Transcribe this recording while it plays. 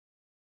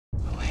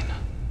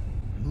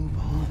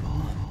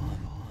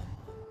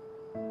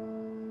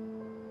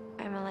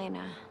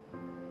Elena.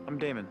 I'm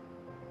Damon.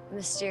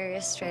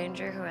 Mysterious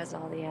stranger who has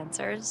all the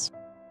answers.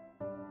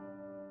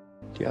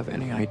 Do you have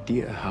any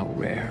idea how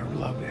rare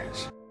love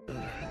is? I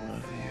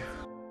love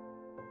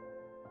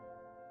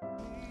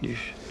you. You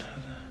should know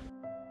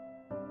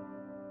that.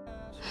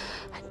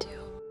 I do.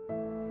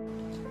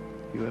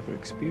 You ever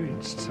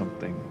experienced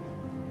something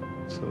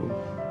so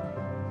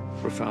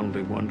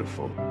profoundly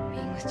wonderful?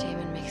 Being with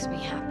Damon makes me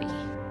happy.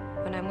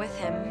 When I'm with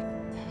him,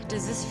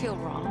 does this feel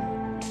wrong?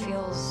 It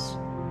feels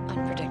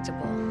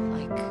unpredictable,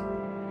 like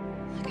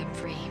I'm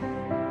free.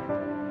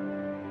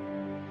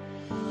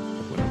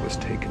 When it was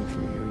taken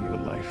from you, your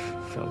life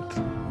felt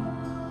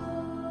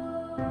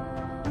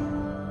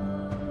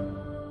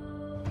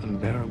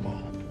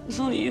unbearable.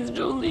 Please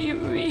don't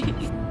leave me. I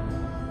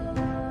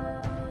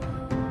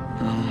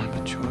don't have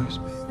a choice,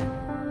 baby.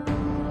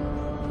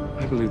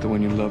 I believe that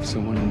when you love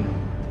someone and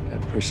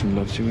that person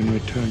loves you in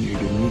return, you're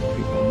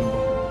uniquely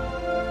vulnerable.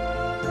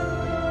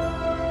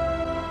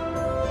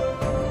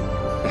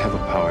 They have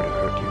a power to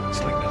hurt you.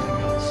 It's like nothing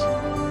else.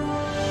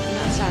 I'm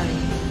not sorry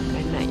that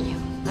I met you.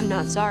 I'm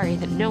not sorry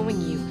that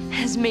knowing you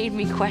has made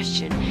me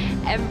question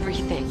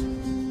everything.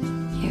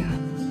 You.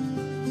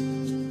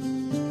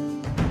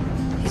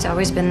 He's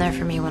always been there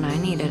for me when I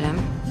needed him.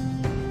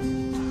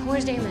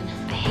 Where's Damon?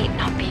 I hate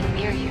not being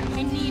near you.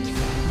 I need